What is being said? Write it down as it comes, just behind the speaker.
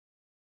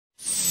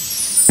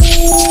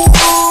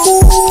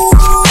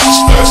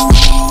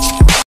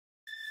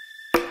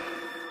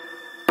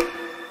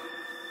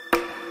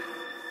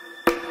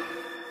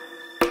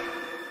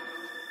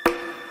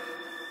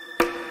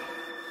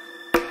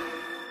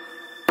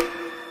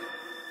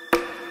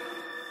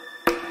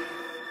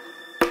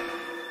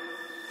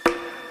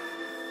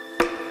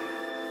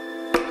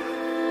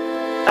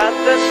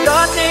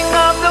starting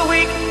of the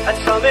week. At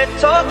Summit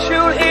Talks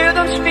you'll hear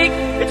them speak.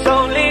 It's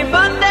only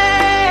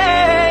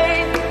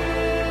Monday.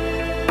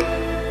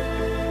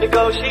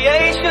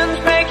 Negotiations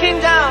breaking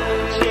down.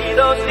 See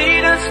those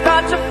leaders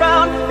start to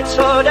frown. It's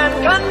sword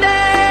and gun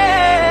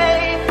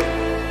day.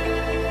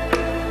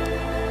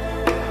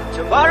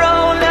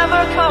 Tomorrow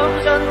never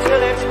comes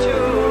until it's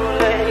too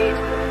late.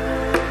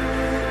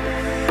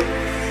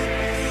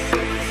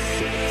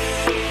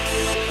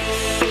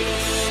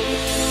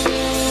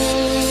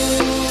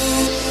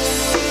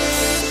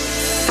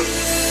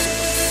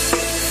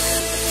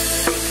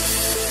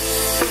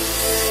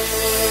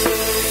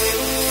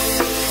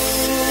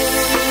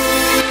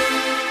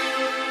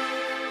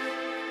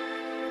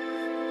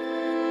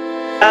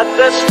 At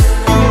this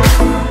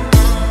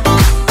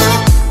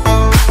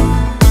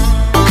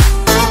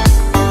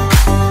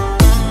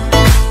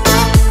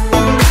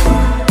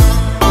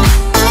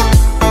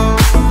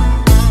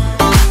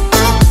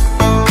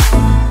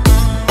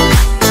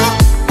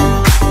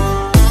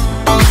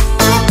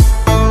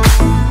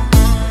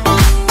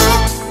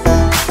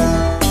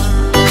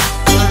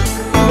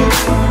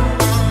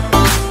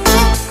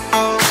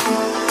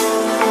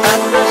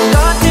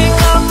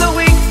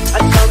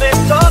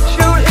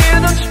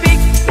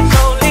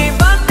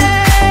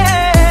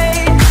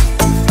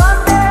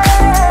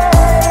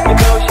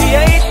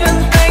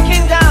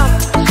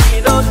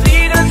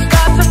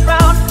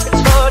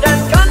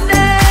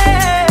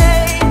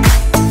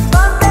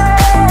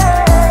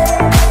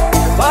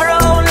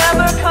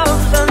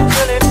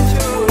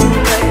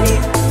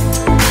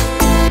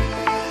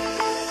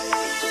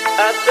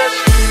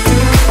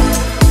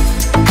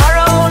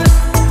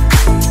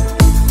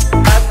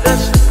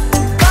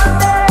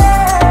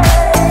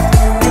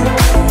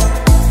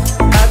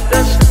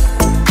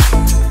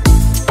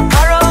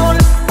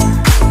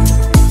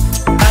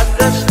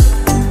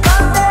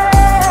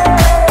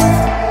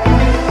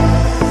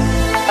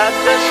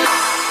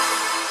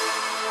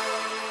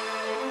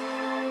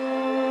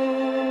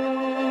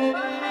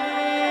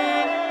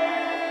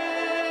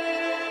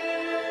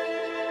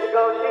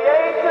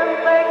negotiations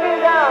breaking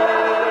down.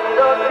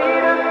 Those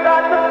leaders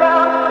start to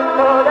frown.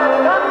 For that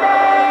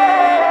Sunday,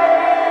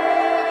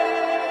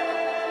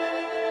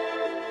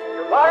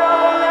 tomorrow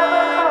will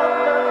never come.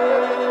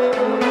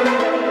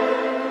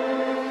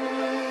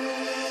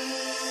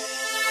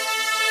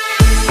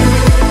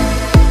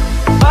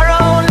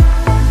 Tomorrow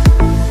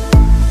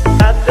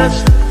at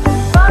this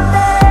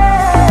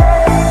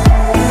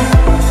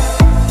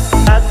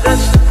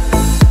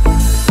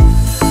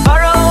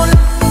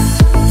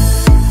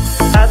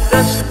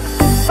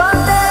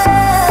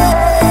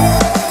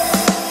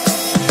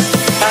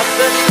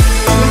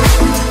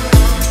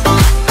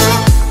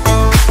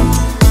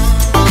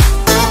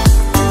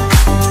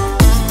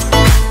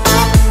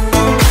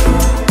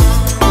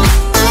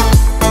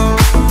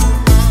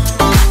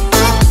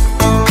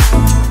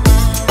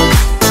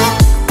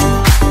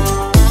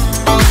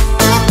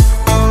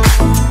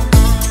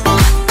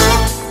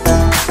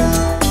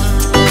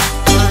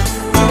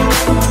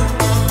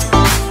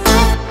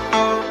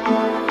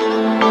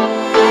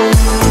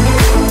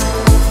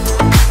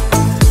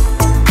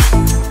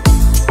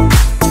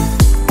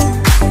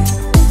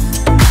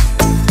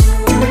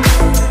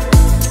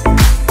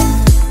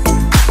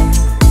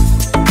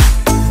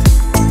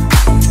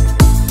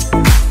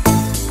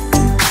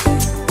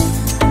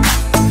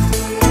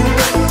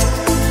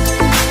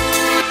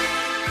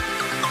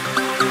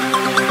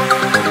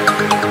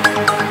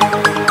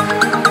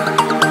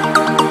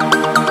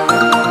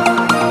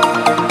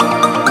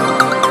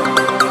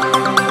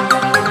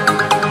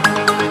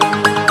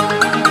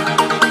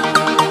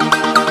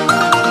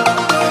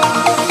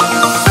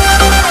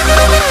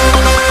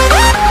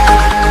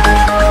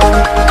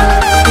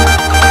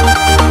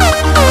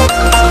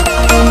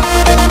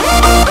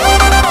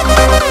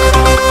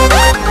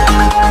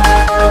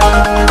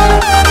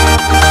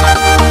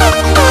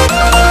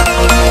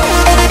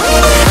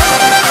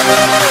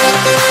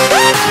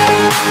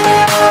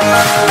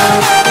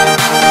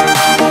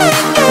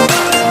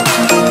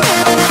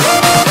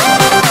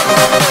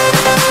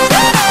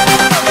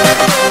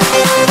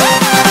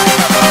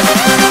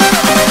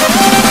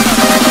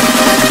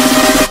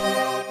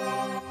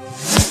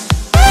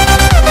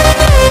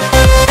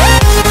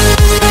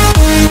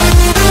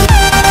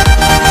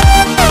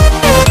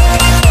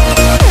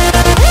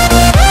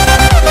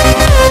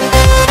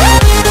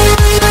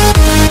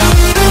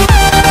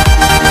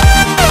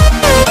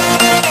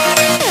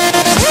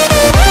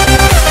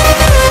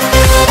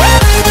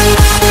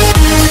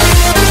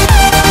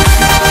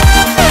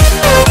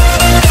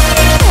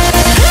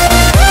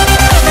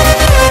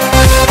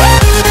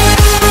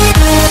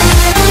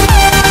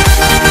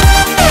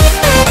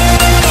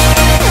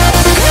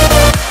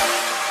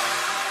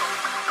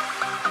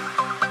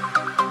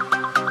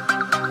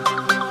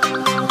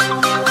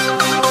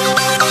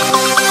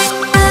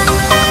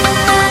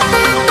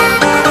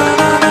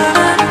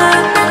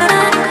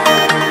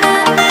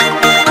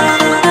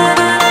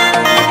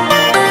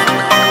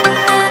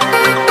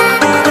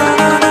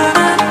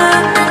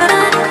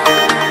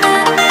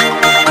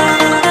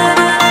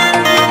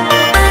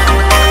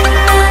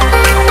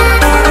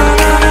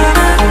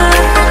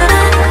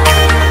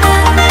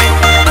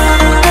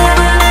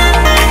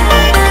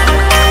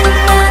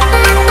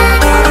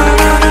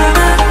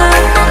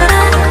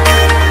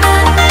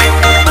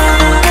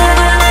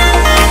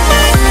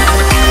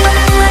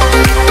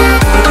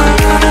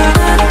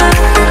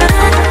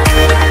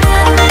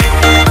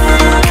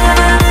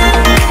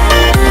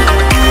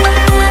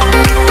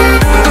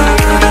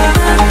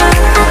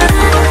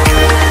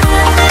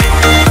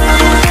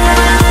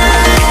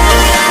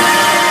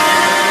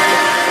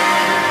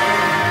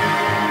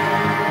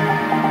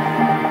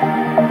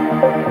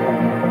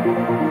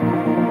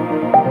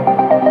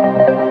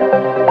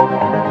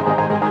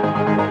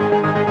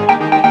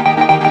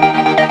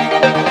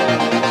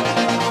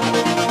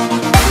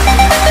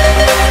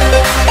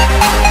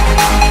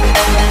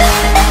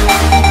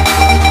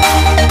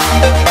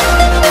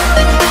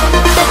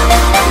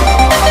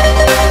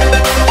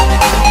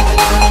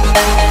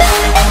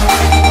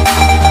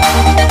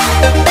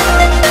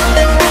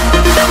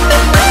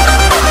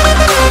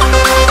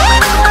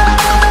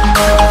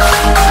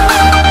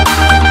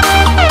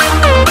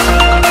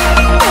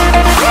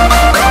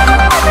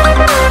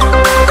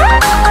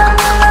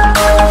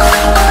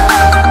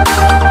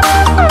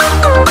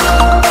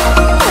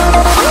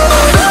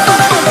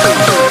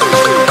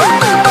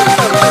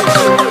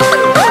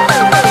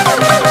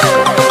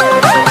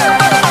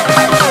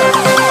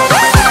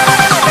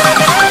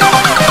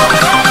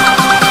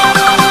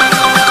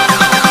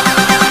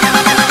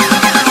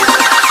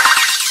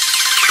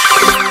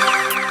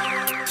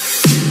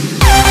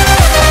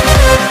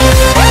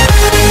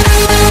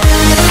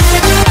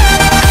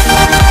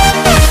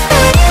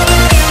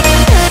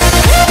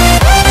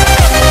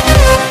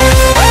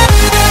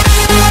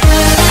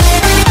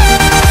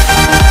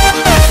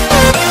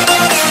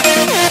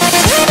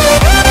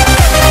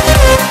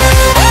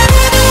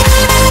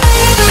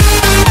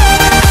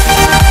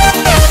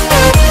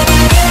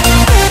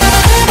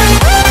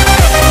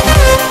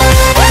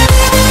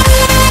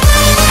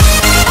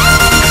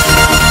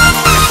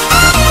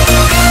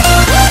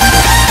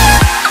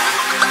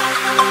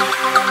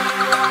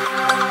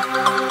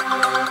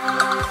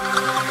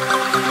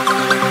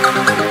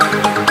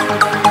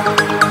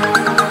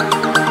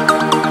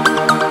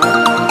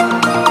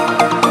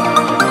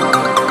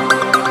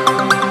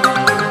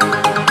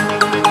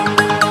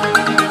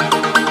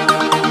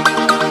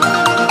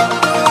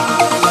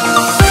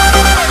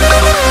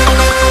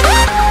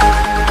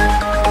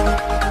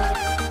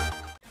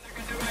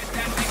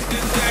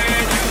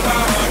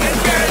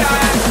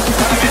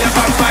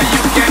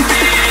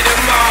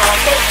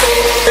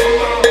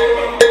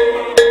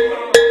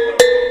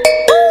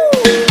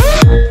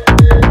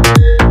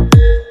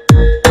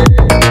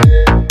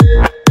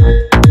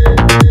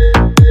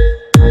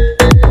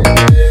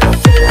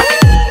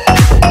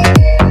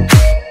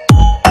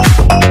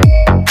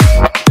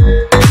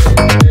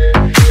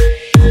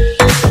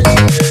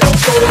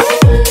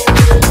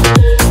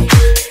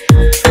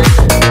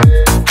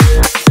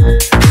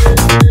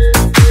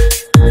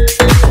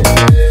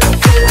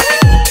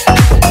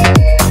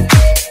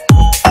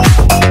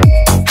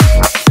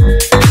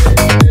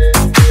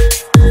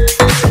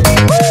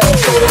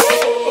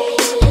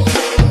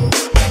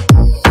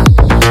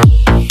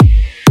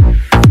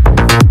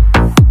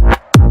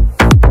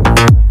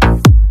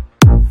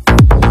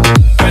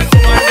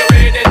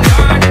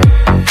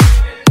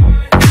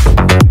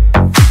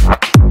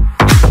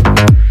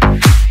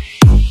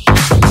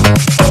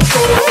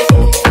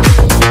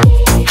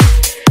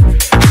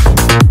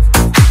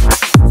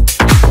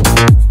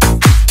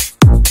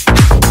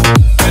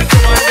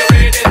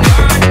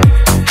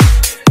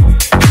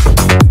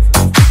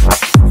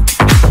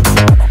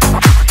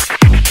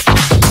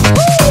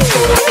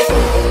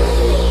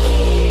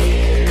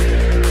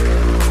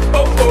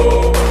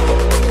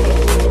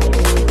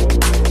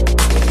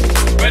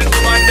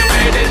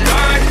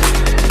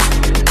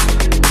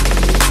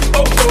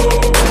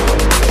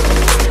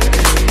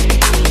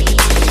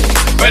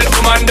Well,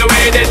 I'm on the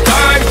way, the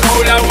time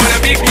cold, I wanna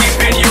be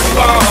keeping you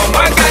warm.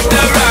 I got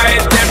the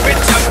right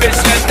temperature, to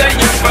shelter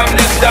you from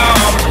the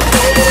storm.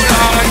 Hold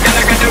on,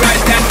 girl, I got the right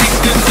tactics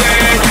to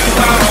turn you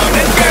on.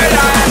 And girl,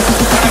 I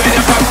wanna be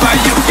the papa,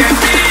 you can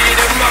be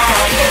the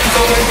mom.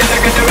 Oh, girl, I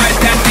got the right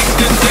tactics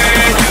to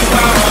turn you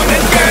on.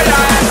 And girl,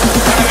 I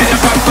wanna be the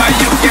papa,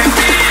 you can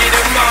be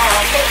the mom.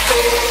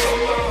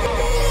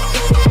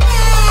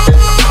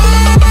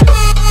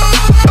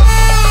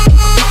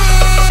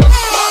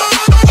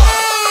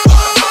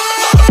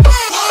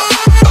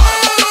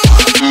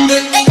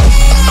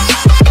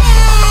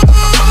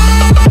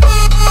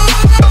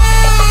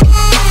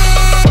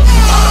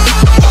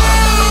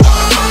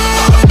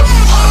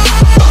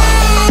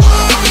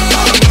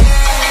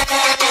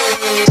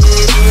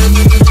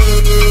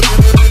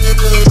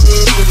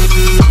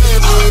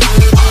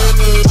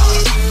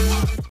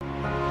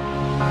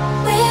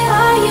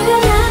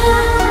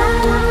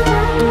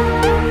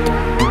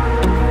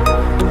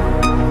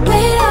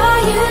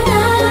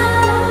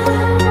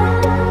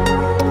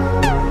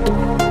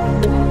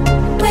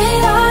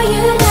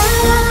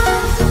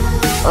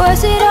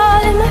 Was it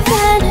all in my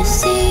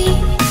fantasy?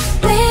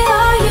 Where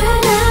are you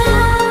now?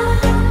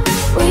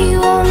 Were you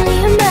only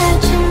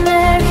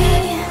imaginary?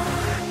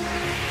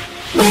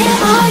 Where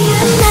are you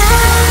now?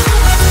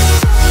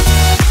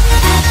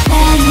 At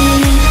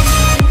Venice,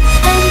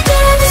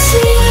 under the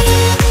sea,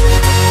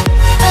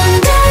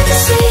 under the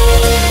sea.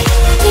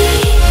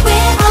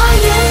 Where are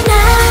you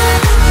now?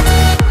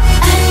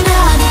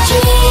 Another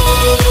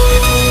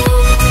dream.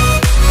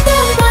 The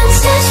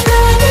monsters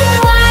running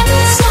wild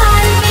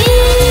inside me.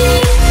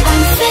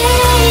 I'm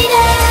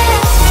faded.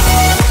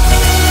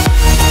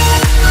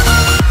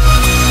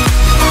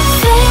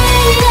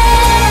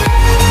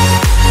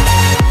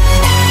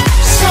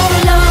 So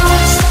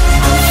lost.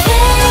 I'm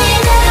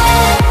faded.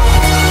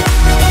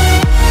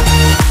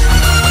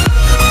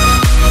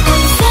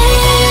 I'm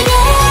faded.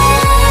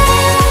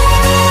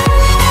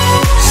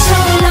 So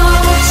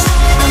lost.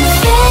 I'm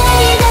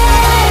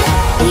faded.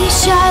 These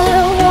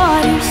shallow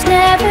waters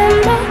never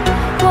met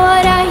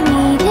what I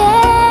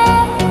needed.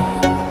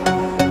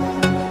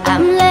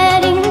 I'm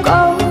letting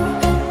go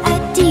a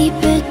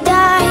deeper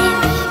dive.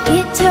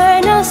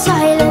 Eternal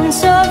silence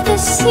of the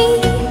sea.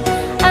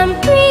 I'm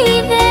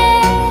breathing.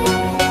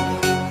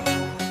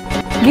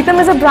 GITAM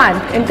is a brand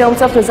in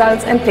terms of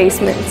results and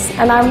placements,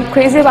 and I'm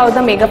crazy about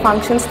the mega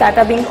functions that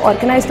are being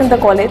organized in the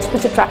college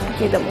which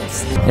attracted me the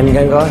most. In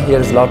Ganga, here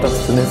is a lot of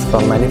students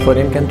from many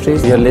foreign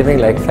countries. We are living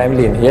like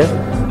family in here,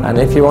 and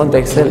if you want to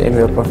excel in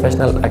your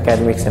professional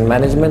academics and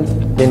management,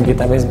 then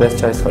GITAM is best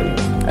choice for you.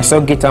 I saw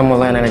GITAM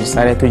online and I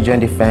decided to join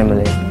the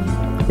family.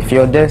 If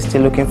you're there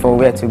still looking for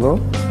where to go,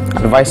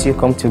 I advise you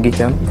come to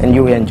GITAM and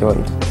you will enjoy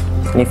it.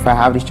 And if I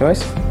have the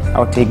choice,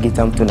 I'll take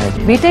GITAM tonight.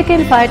 btech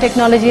in Fire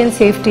Technology and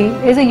Safety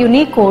is a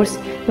unique course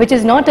which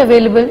is not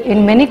available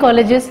in many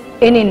colleges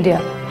in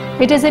India.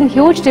 It is in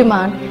huge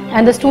demand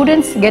and the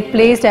students get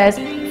placed as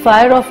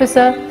fire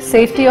officer,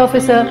 safety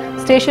officer,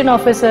 station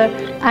officer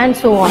and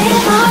so on.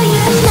 Where are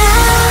you now?